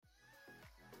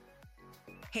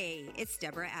Hey, it's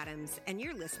Deborah Adams, and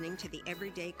you're listening to the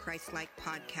Everyday Christ-Like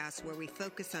podcast, where we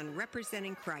focus on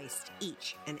representing Christ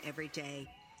each and every day.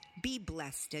 Be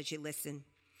blessed as you listen.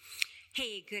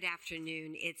 Hey, good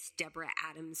afternoon. It's Deborah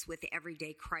Adams with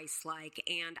Everyday Christ-Like,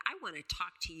 and I want to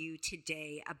talk to you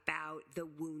today about the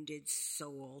wounded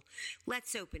soul.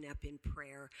 Let's open up in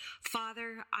prayer.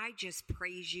 Father, I just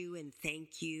praise you and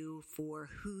thank you for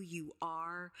who you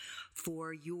are,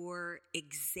 for your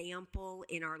example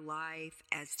in our life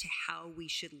as to how we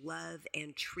should love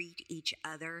and treat each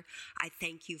other. I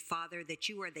thank you, Father, that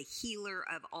you are the healer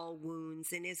of all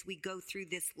wounds, and as we go through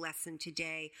this lesson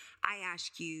today, I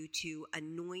ask you to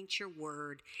anoint your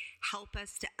word. Help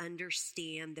us to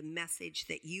understand the message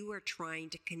that you are trying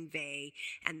to convey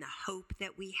and the hope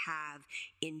that we have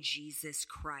in Jesus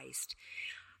Christ.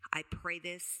 I pray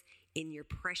this in your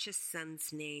precious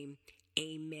Son's name.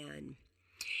 Amen.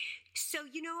 So,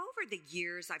 over the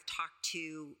years, I've talked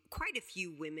to quite a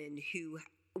few women who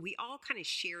we all kind of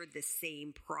shared the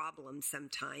same problem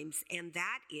sometimes, and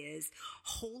that is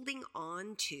holding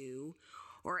on to,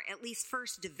 or at least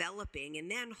first developing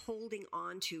and then holding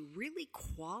on to really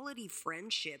quality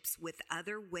friendships with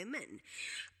other women.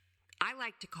 I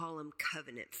like to call them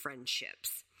covenant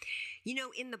friendships.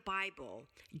 In the Bible,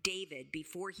 David,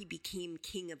 before he became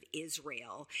king of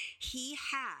Israel, he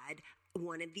had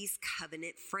one of these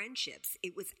covenant friendships.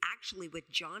 It was actually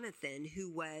with Jonathan, who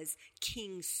was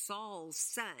King Saul's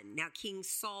son. Now, King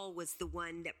Saul was the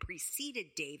one that preceded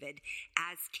David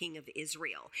as king of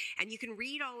Israel. And you can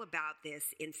read all about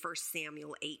this in 1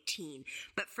 Samuel 18.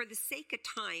 But for the sake of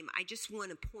time, I just want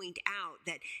to point out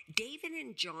that David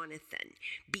and Jonathan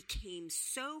became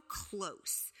so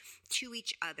close to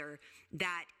each other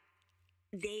that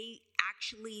they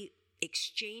actually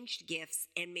exchanged gifts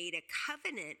and made a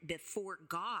covenant before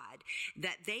God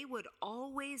that they would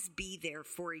always be there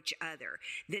for each other,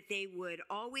 that they would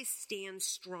always stand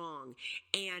strong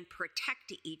and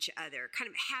protect each other, kind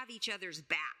of have each other's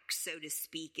back, so to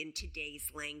speak, in today's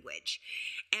language.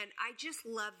 And I just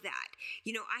love that.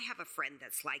 I have a friend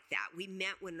that's like that. We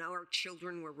met when our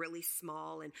children were really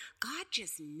small, and God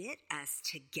just knit us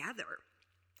together.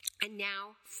 And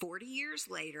now, 40 years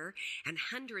later, and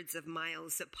hundreds of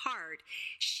miles apart,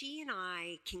 she and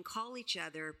I can call each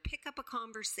other, pick up a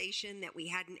conversation that we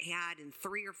hadn't had in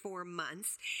 3 or 4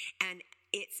 months, and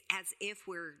it's as if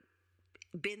we're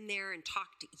been there and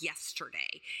talked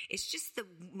yesterday. It's just the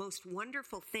most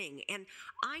wonderful thing. And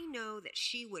I know that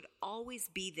she would always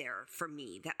be there for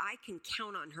me, that I can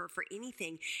count on her for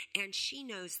anything, and she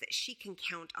knows that she can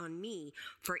count on me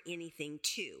for anything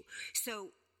too. So,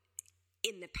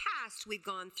 in the past, we've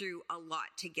gone through a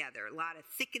lot together, a lot of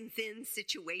thick and thin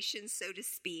situations, so to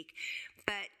speak,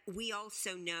 but we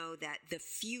also know that the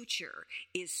future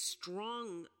is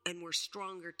strong and we're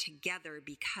stronger together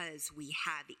because we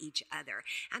have each other.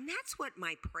 And that's what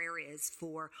my prayer is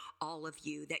for all of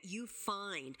you, that you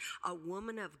find a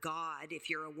woman of God, if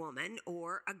you're a woman,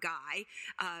 or a guy,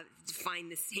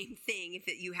 find the same thing if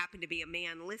you happen to be a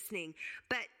man listening,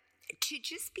 but to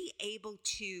just be able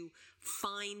to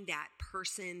find that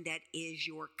person that is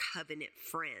your covenant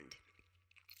friend.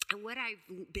 And what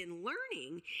I've been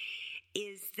learning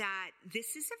is that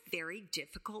this is a very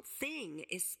difficult thing,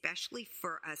 especially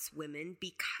for us women,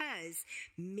 because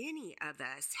many of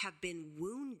us have been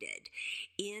wounded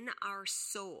in our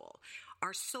soul.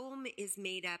 Our soul is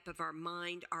made up of our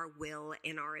mind, our will,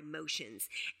 and our emotions.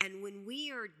 And when we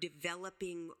are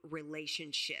developing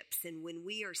relationships and when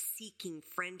we are seeking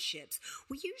friendships,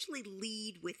 we usually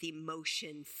lead with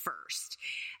emotion first.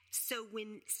 So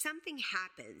when something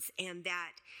happens and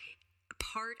that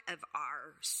part of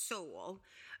our soul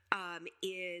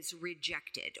is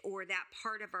rejected, or that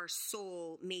part of our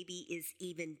soul maybe is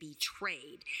even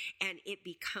betrayed and it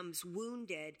becomes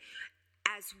wounded,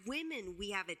 as women,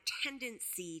 we have a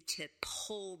tendency to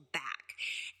pull back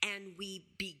and we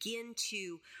begin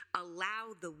to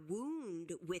allow the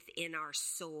wound within our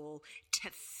soul to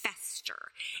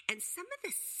fester. And some of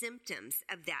the symptoms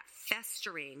of that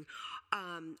festering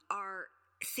are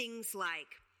things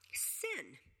like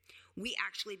sin. We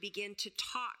actually begin to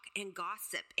talk and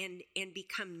gossip and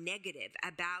become negative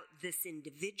about this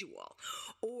individual.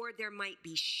 Or there might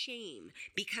be shame.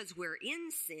 Because we're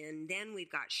in sin, then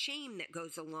we've got shame that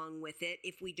goes along with it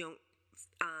if we don't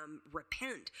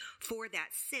repent for that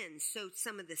sin. So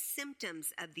some of the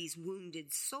symptoms of these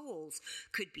wounded souls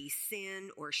could be sin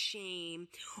or shame,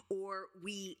 or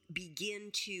we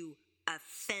begin to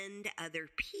offend other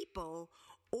people,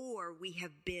 or we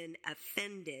have been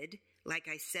offended, like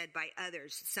I said, by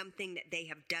others. Something that they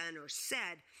have done or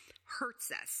said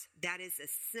hurts us. That is a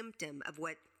symptom of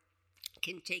what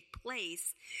can take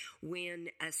place when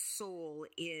a soul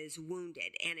is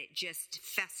wounded and it just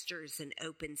festers and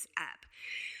opens up.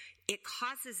 It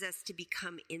causes us to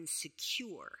become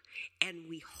insecure and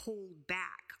we hold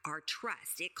back our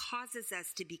trust. It causes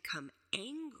us to become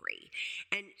angry.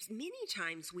 And many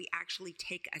times we actually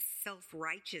take a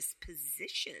self-righteous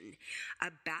position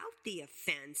about the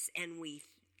offense and we,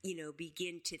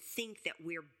 begin to think that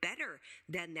we're better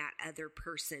than that other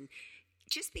person,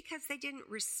 just because they didn't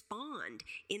respond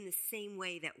in the same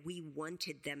way that we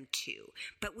wanted them to.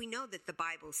 But we know that the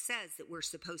Bible says that we're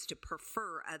supposed to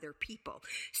prefer other people.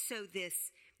 So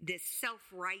this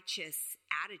self-righteous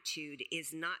attitude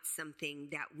is not something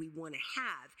that we want to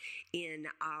have in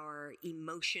our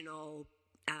emotional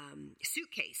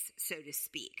suitcase, so to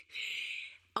speak.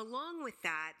 Along with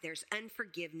that, there's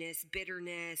unforgiveness,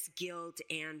 bitterness, guilt,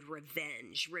 and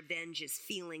revenge. Revenge is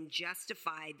feeling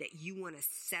justified that you want to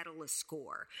settle a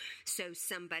score. So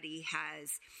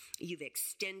you've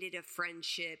extended a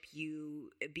friendship,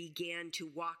 you began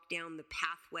to walk down the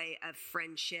pathway of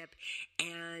friendship,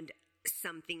 and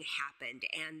something happened,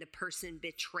 and the person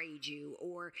betrayed you,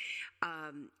 or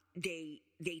they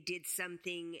did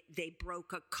something, they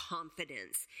broke a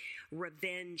confidence.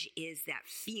 Revenge is that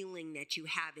feeling that you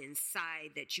have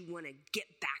inside that you want to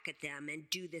get back at them and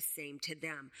do the same to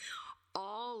them.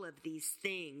 All of these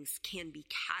things can be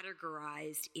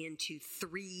categorized into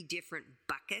 3 different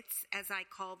buckets, as I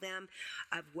call them,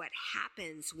 of what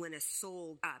happens when a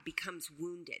soul becomes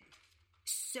wounded.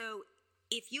 So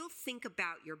if you'll think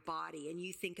about your body and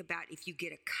you think about if you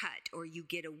get a cut or you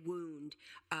get a wound,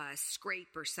 scrape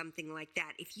or something like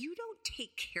that, if you don't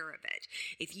take care of it,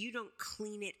 if you don't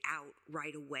clean it out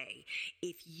right away,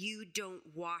 if you don't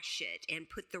wash it and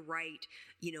put the right,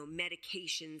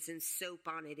 medications and soap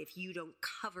on it, if you don't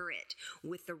cover it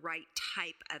with the right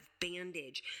type of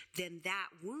bandage, then that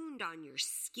wound on your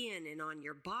skin and on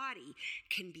your body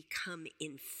can become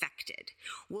infected.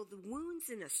 Well, the wounds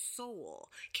in a soul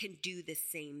can do the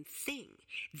same thing.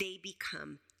 They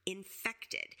become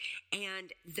infected.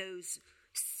 And those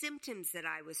symptoms that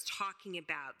I was talking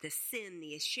about, the sin,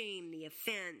 the shame, the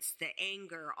offense, the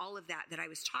anger, all of that I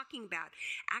was talking about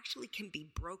actually can be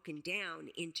broken down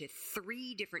into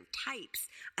 3 different types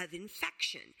of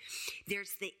infection.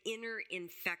 There's the inner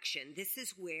infection. This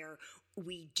is where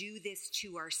we do this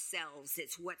to ourselves.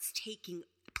 It's what's taking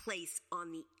place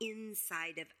on the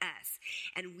inside of us,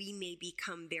 and we may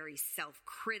become very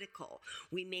self-critical.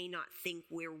 We may not think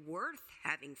we're worth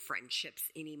having friendships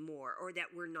anymore, or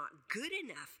that we're not good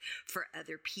enough for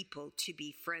other people to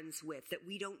be friends with, that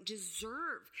we don't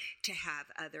deserve to have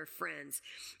other friends,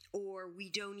 or we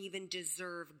don't even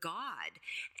deserve God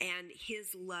and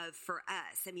His love for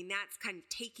us. I mean, that's kind of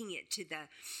taking it to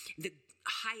the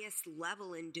highest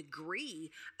level and degree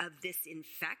of this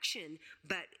infection,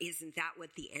 but isn't that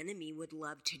what the enemy would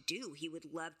love to do? He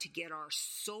would love to get our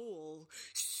soul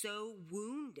so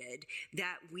wounded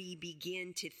that we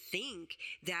begin to think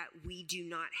that we do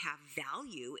not have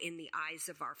value in the eyes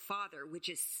of our Father, which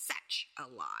is such a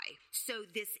lie. So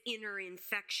this inner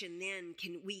infection then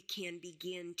we can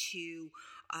begin to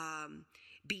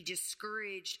be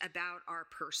discouraged about our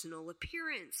personal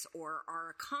appearance or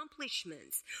our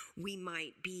accomplishments. We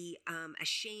might be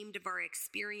ashamed of our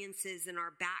experiences and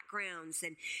our backgrounds,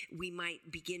 and we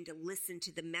might begin to listen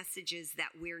to the messages that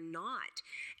we're not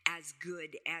as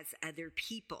good as other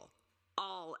people.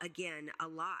 All, again, a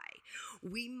lie.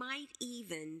 We might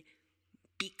even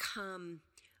become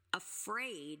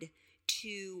afraid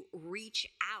to reach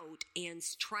out and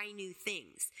try new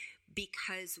things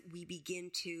because we begin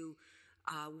to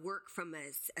work from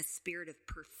a spirit of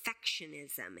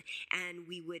perfectionism, and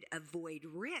we would avoid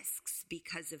risks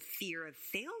because of fear of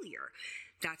failure.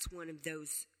 That's one of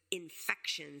those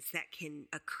infections that can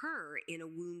occur in a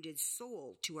wounded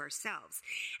soul to ourselves.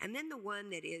 And then the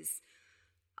one that is,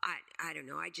 I don't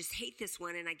know, I just hate this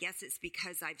one, and I guess it's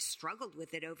because I've struggled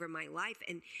with it over my life,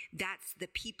 and that's the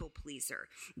people pleaser.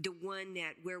 The one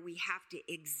where we have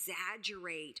to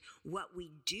exaggerate what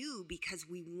we do because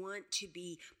we want to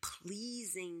be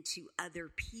pleasing to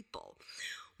other people.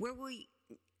 What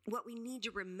we need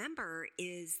to remember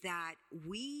is that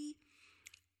we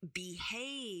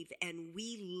behave and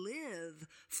we live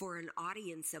for an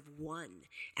audience of one,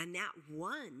 and that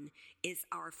one is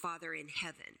our Father in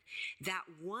heaven. That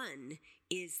one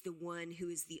is the one who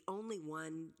is the only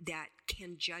one that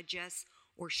can judge us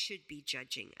or should be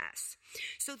judging us.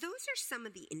 So those are some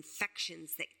of the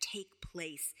infections that take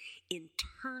place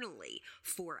internally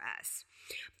for us.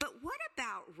 But what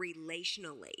about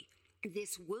relationally?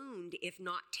 This wound, if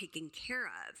not taken care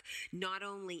of, not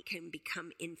only can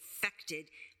become infected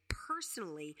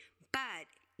personally, but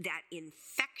that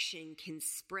infection can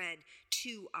spread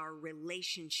to our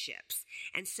relationships.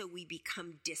 And so we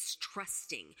become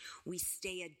distrusting. We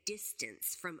stay a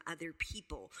distance from other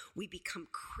people. We become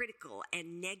critical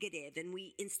and negative. And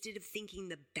we, instead of thinking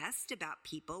the best about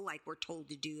people, like we're told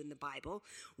to do in the Bible,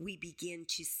 we begin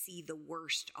to see the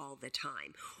worst all the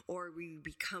time. Or we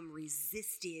become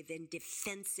resistive and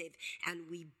defensive, and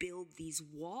we build these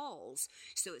walls.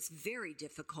 So it's very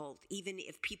difficult. Even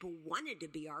if people wanted to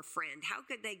be our friend, how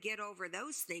could they get over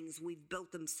those things? We've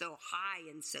built them so high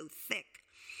and so thick.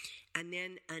 And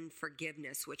then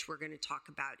unforgiveness, which we're going to talk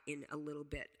about in a little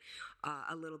bit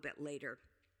later.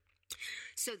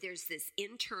 So there's this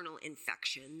internal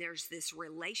infection, there's this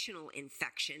relational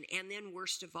infection, and then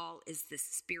worst of all is the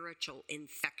spiritual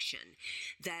infection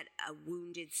that a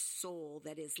wounded soul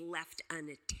that is left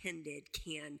unattended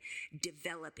can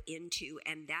develop into.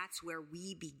 And that's where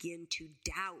we begin to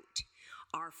doubt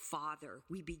our Father.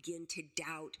 We begin to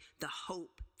doubt the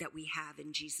hope that we have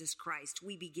in Jesus Christ.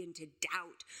 We begin to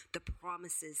doubt the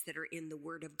promises that are in the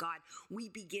Word of God. We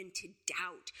begin to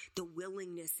doubt the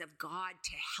willingness of God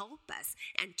to help us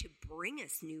and to bring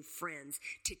us new friends,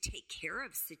 to take care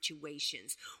of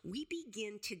situations. We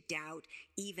begin to doubt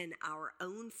even our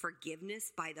own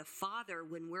forgiveness by the Father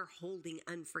when we're holding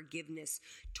unforgiveness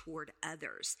toward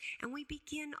others. And we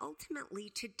begin ultimately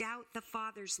to doubt the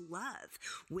Father's love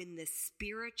when the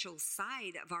spiritual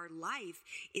side of our life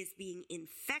is being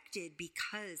infected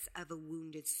because of a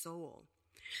wounded soul.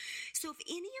 So if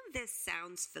any of this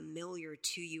sounds familiar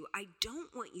to you, I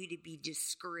don't want you to be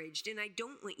discouraged, and I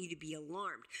don't want you to be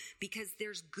alarmed, because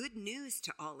there's good news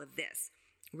to all of this.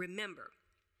 Remember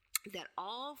that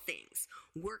all things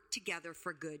work together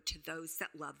for good to those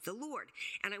that love the Lord.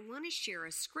 And I want to share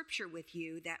a scripture with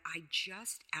you that I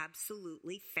just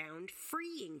absolutely found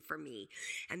freeing for me.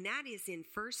 And that is in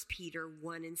 1 Peter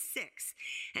 1 and 6.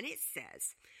 And it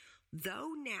says,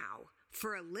 "Though now,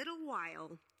 for a little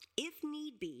while, if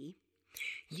need be,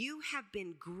 you have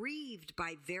been grieved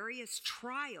by various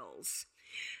trials,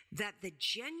 that the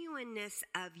genuineness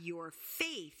of your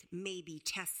faith may be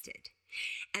tested.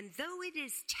 And though it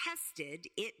is tested,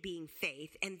 it being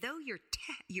faith, and though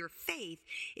your faith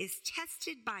is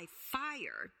tested by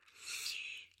fire,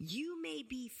 you may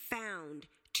be found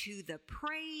to the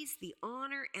praise, the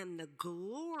honor, and the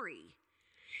glory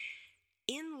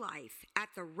in life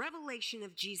at the revelation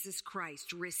of Jesus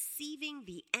Christ, receiving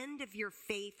the end of your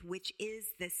faith, which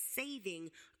is the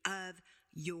saving of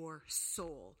your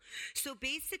soul." So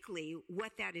basically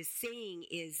what that is saying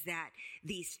is that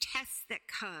these tests that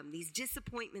come, these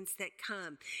disappointments that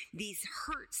come, these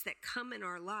hurts that come in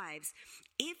our lives,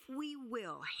 if we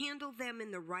will handle them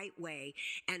in the right way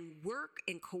and work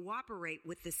and cooperate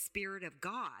with the Spirit of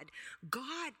God,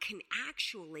 God can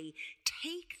actually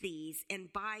take these,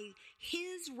 and by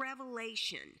His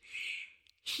revelation,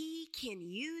 He can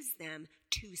use them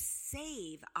to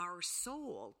save our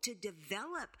soul, to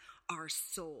develop our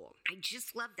soul. I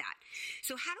just love that.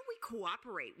 So how do we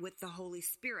cooperate with the Holy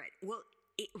Spirit? Well,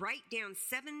 right down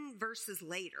 7 verses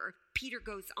later, Peter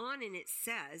goes on and it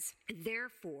says,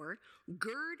 "Therefore,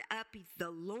 gird up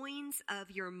the loins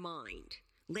of your mind."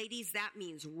 Ladies, that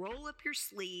means roll up your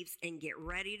sleeves and get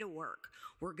ready to work.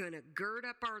 We're going to gird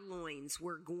up our loins.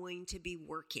 We're going to be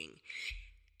working.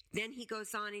 Then he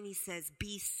goes on and he says,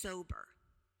 "Be sober,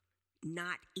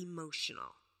 not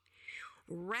emotional.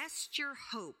 Rest your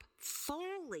hope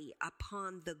fully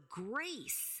upon the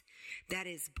grace that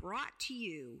is brought to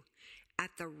you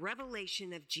at the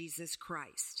revelation of Jesus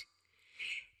Christ."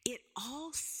 It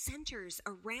all centers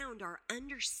around our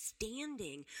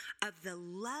understanding of the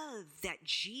love that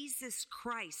Jesus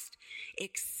Christ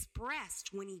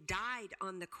expressed when He died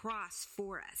on the cross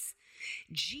for us.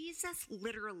 Jesus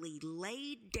literally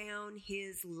laid down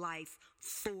His life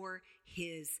for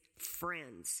His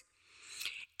friends.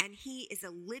 And He is a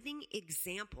living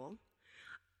example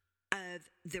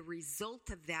of the result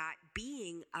of that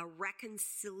being a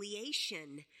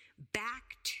reconciliation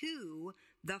back to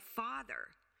the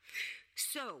Father.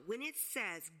 So when it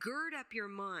says, gird up your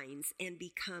minds and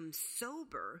become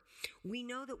sober, we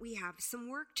know that we have some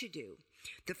work to do.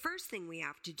 The first thing we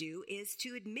have to do is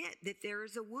to admit that there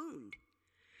is a wound.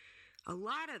 A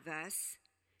lot of us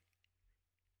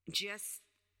just,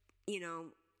 in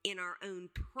our own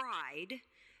pride,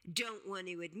 don't want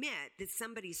to admit that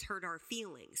somebody's hurt our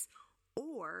feelings,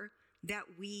 or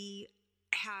that we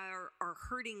are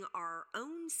hurting our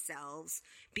own selves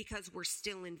because we're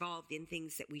still involved in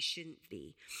things that we shouldn't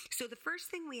be. So the first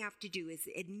thing we have to do is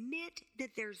admit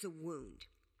that there's a wound.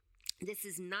 This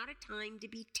is not a time to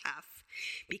be tough,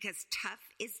 because tough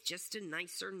is just a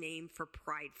nicer name for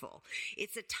prideful.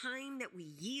 It's a time that we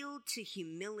yield to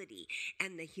humility,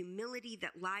 and the humility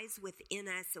that lies within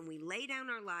us, and we lay down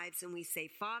our lives and we say,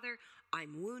 Father,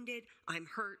 I'm wounded, I'm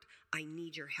hurt, I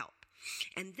need your help.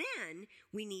 And then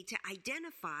we need to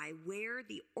identify where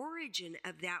the origin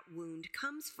of that wound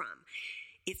comes from.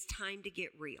 It's time to get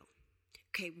real.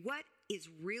 Okay, what is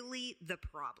really the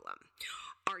problem?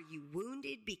 Are you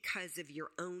wounded because of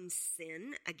your own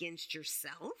sin against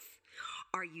yourself?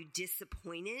 Are you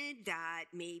disappointed that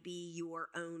maybe your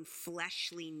own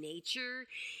fleshly nature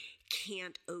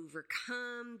can't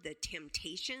overcome the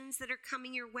temptations that are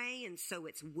coming your way, and so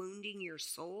it's wounding your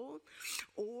soul?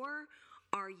 Or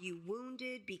are you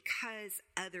wounded because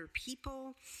other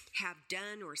people have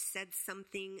done or said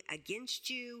something against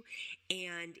you,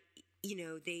 and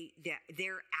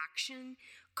their action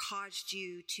caused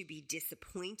you to be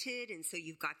disappointed, and so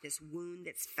you've got this wound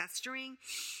that's festering?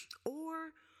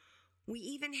 Or we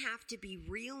even have to be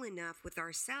real enough with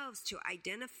ourselves to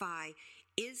identify,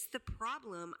 is the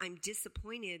problem I'm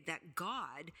disappointed that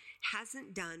God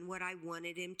hasn't done what I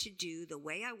wanted him to do, the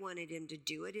way I wanted him to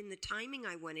do it, in the timing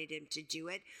I wanted him to do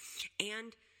it,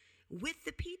 and with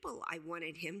the people I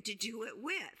wanted him to do it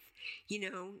with.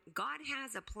 God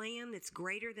has a plan that's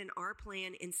greater than our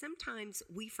plan, and sometimes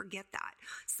we forget that.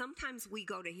 Sometimes we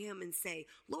go to him and say,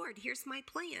 Lord, here's my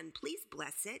plan, please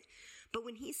bless it. But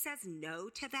when he says no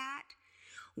to that,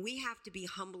 we have to be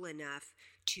humble enough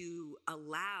to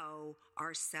allow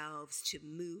ourselves to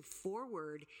move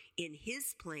forward in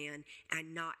his plan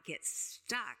and not get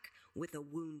stuck with a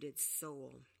wounded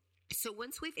soul. So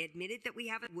once we've admitted that we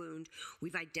have a wound,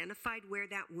 we've identified where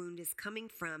that wound is coming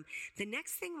from, the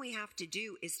next thing we have to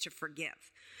do is to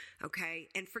forgive, okay?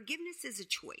 And forgiveness is a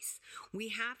choice. We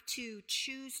have to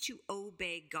choose to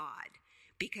obey God,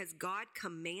 because God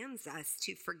commands us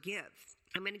to forgive.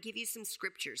 I'm going to give you some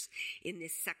scriptures in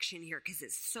this section here because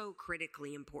it's so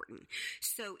critically important.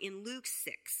 So in Luke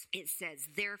 6, it says,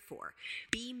 therefore,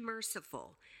 be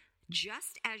merciful,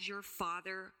 just as your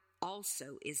Father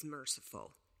also is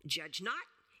merciful. Judge not,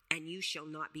 and you shall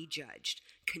not be judged.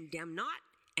 Condemn not,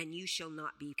 and you shall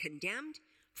not be condemned.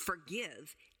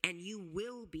 Forgive, and you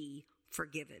will be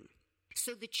forgiven.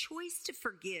 So the choice to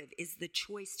forgive is the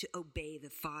choice to obey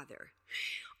the Father.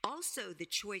 Also, the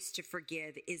choice to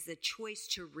forgive is the choice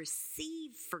to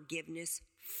receive forgiveness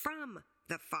from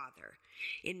the Father.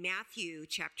 In Matthew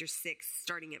chapter 6,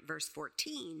 starting at verse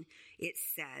 14, it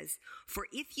says, for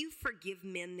if you forgive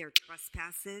men their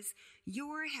trespasses,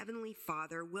 your heavenly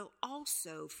Father will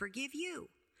also forgive you.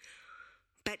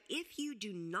 But if you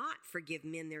do not forgive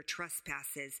men their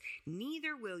trespasses,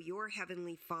 neither will your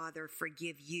heavenly Father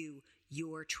forgive you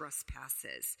your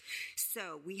trespasses.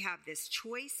 So we have this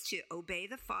choice to obey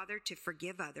the Father, to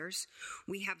forgive others.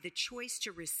 We have the choice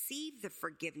to receive the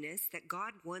forgiveness that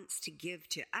God wants to give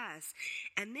to us.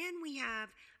 And then we have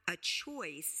a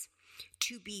choice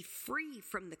to be free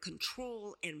from the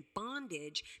control and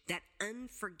bondage that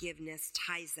unforgiveness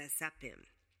ties us up in.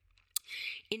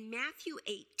 In Matthew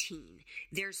 18,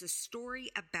 there's a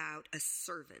story about a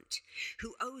servant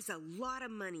who owes a lot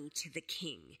of money to the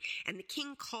king. And the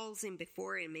king calls him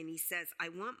before him and he says, I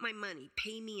want my money,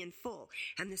 pay me in full.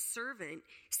 And the servant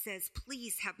says,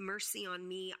 please have mercy on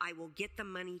me. I will get the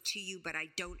money to you, but I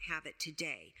don't have it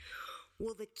today.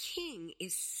 Well, the king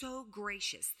is so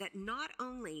gracious that not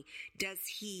only does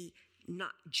he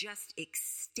not just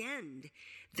extend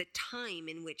the time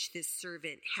in which this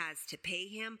servant has to pay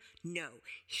him. No,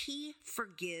 he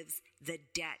forgives the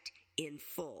debt in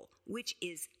full, which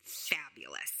is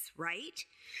fabulous, right?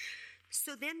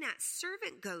 So then that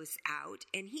servant goes out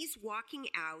and he's walking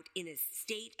out in a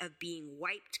state of being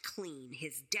wiped clean.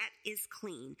 His debt is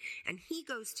clean. And he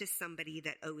goes to somebody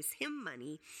that owes him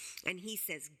money and he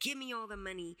says, give me all the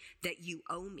money that you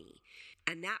owe me.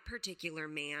 And that particular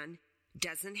man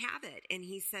doesn't have it. And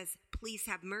he says, please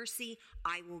have mercy.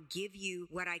 I will give you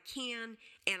what I can,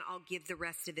 and I'll give the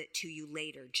rest of it to you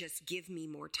later. Just give me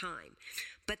more time.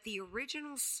 But the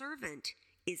original servant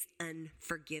is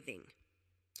unforgiving.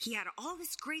 He had all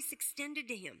this grace extended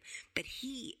to him, but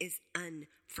he is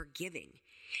unforgiving.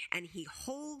 And he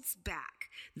holds back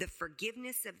the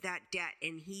forgiveness of that debt,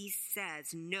 and he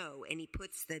says no, and he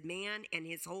puts the man and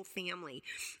his whole family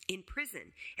in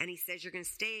prison. And he says, you're going to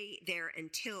stay there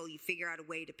until you figure out a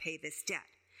way to pay this debt.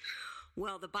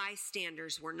 Well, the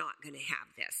bystanders were not going to have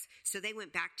this. So they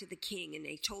went back to the king, and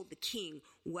they told the king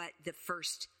what the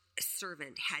first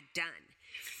servant had done.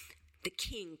 the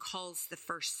king calls the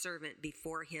first servant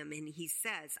before him, and he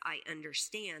says, I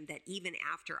understand that even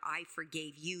after I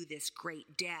forgave you this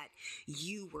great debt,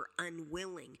 you were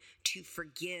unwilling to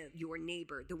forgive your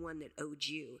neighbor, the one that owed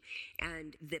you.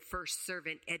 And the first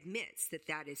servant admits that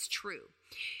that is true.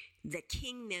 The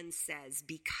king then says,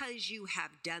 because you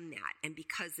have done that, and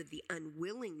because of the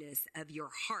unwillingness of your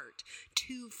heart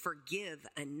to forgive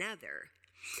another,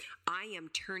 I am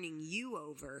turning you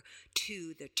over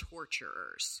to the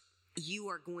torturers. You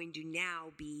are going to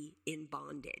now be in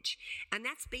bondage. And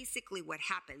that's basically what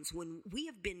happens when we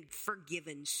have been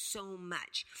forgiven so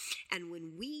much. And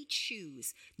when we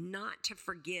choose not to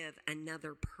forgive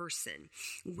another person,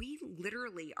 we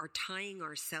literally are tying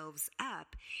ourselves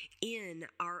up in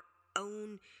our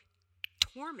own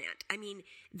torment. I mean,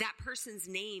 that person's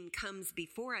name comes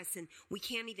before us and we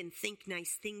can't even think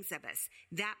nice things of us.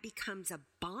 That becomes a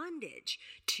bondage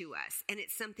to us. And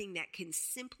it's something that can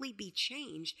simply be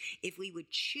changed if we would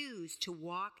choose to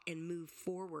walk and move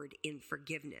forward in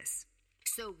forgiveness.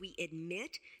 So we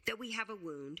admit that we have a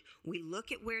wound. We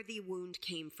look at where the wound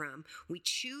came from. We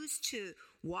choose to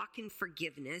walk in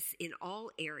forgiveness in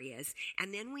all areas.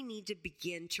 And then we need to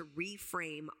begin to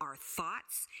reframe our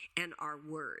thoughts and our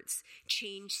words.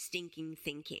 Change stinking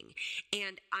thinking.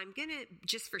 And I'm going to,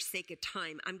 just for sake of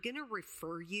time, I'm going to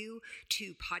refer you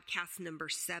to podcast number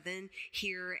 7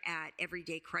 here at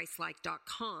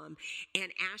everydaychristlike.com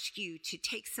and ask you to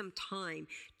take some time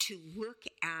to look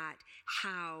at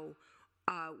how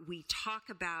we talk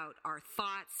about our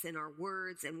thoughts and our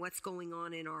words and what's going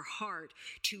on in our heart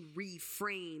to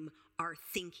reframe our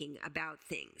thinking about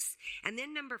things. And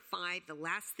then number 5, the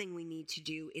last thing we need to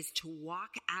do is to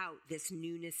walk out this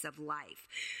newness of life.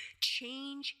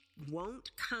 Change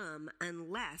won't come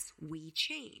unless we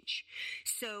change.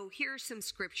 So here are some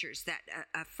scriptures that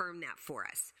affirm that for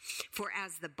us. For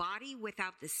as the body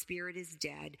without the spirit is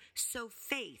dead, so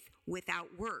faith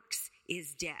without works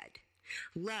is dead.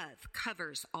 Love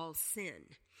covers all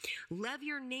sin. Love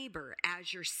your neighbor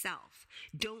as yourself.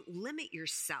 Don't limit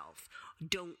yourself.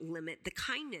 Don't limit the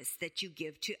kindness that you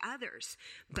give to others,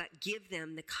 but give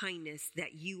them the kindness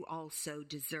that you also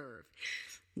deserve.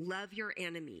 Love your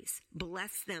enemies.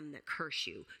 Bless them that curse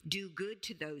you. Do good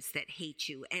to those that hate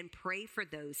you, and pray for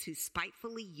those who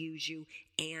spitefully use you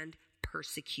and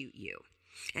persecute you.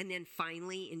 And then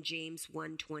finally in James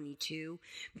 1:22,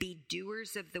 be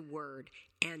doers of the word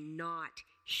and not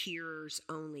hearers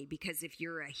only, because if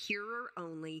you're a hearer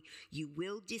only, you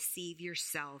will deceive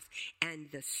yourself, and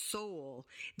the soul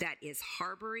that is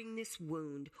harboring this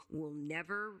wound will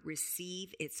never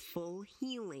receive its full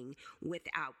healing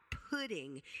without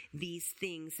putting these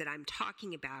things that I'm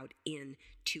talking about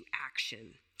into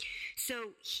action.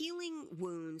 So healing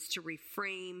wounds to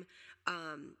reframe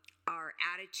our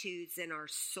attitudes and our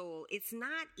soul, it's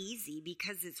not easy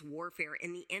because it's warfare,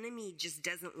 and the enemy just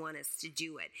doesn't want us to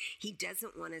do it. He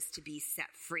doesn't want us to be set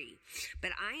free.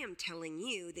 But I am telling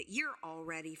you that you're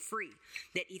already free,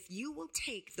 that if you will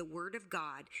take the word of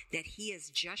God that he has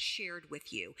just shared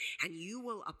with you, and you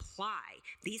will apply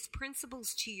these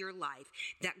principles to your life,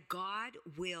 that God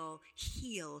will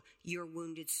heal your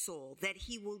wounded soul, that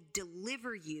he will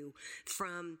deliver you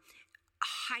from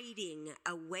hiding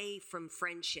away from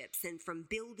friendships and from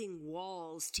building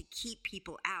walls to keep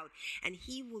people out. And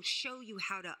he will show you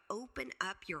how to open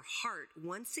up your heart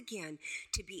once again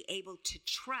to be able to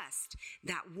trust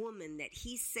that woman that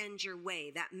he sends your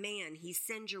way, that man he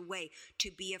sends your way to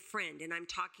be a friend. And I'm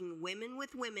talking women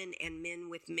with women and men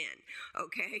with men,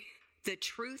 okay? The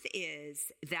truth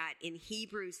is that in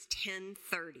Hebrews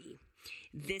 10:30,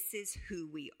 this is who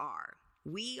we are.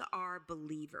 We are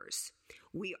believers.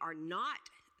 We are not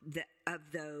of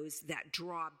those that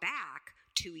draw back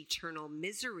to eternal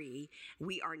misery.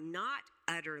 We are not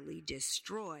utterly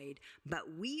destroyed,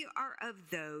 but we are of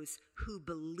those who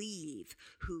believe,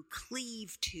 who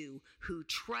cleave to, who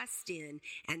trust in,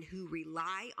 and who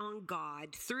rely on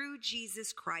God through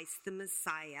Jesus Christ the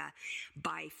Messiah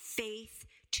by faith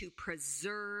to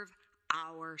preserve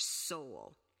our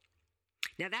soul.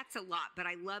 Now that's a lot, but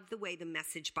I love the way the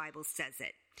Message Bible says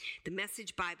it. The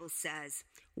Message Bible says,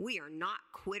 we are not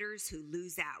quitters who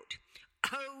lose out.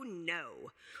 Oh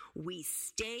no, we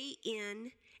stay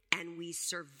in and we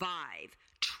survive,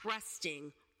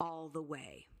 trusting all the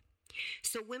way.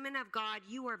 So women of God,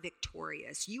 you are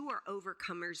victorious. You are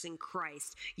overcomers in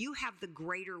Christ. You have the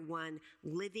greater one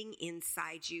living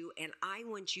inside you, and I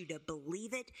want you to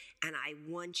believe it, and I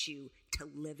want you to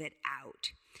live it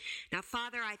out. Now,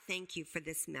 Father, I thank you for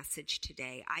this message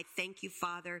today. I thank you,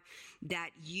 Father, that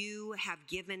you have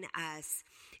given us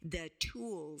the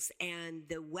tools and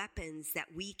the weapons that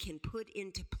we can put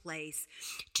into place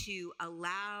to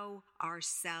allow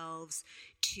ourselves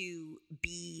to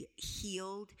be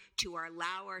healed, to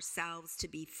allow ourselves to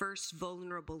be first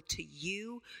vulnerable to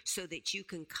you so that you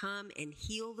can come and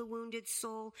heal the wounded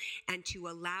soul, and to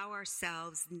allow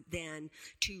ourselves then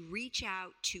to reach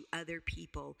out to other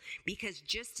people. Because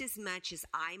just as much as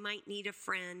I might need a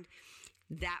friend,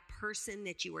 that person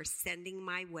that you are sending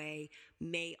my way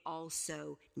may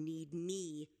also need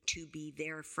me to be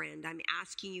their friend. I'm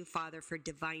asking you, Father, for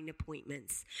divine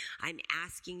appointments. I'm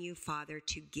asking you, Father,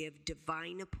 to give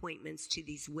divine appointments to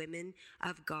these women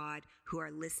of God who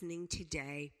are listening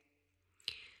today.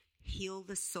 Heal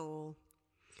the soul.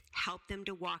 Help them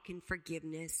to walk in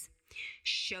forgiveness.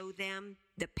 Show them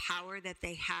the power that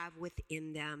they have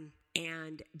within them,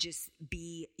 and just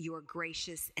be your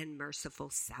gracious and merciful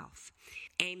self.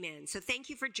 Amen. So thank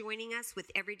you for joining us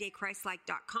with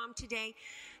everydaychristlike.com today.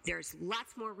 There's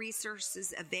lots more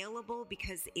resources available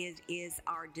because it is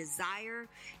our desire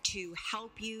to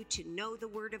help you to know the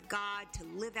Word of God, to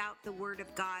live out the Word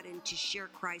of God, and to share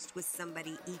Christ with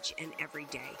somebody each and every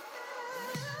day.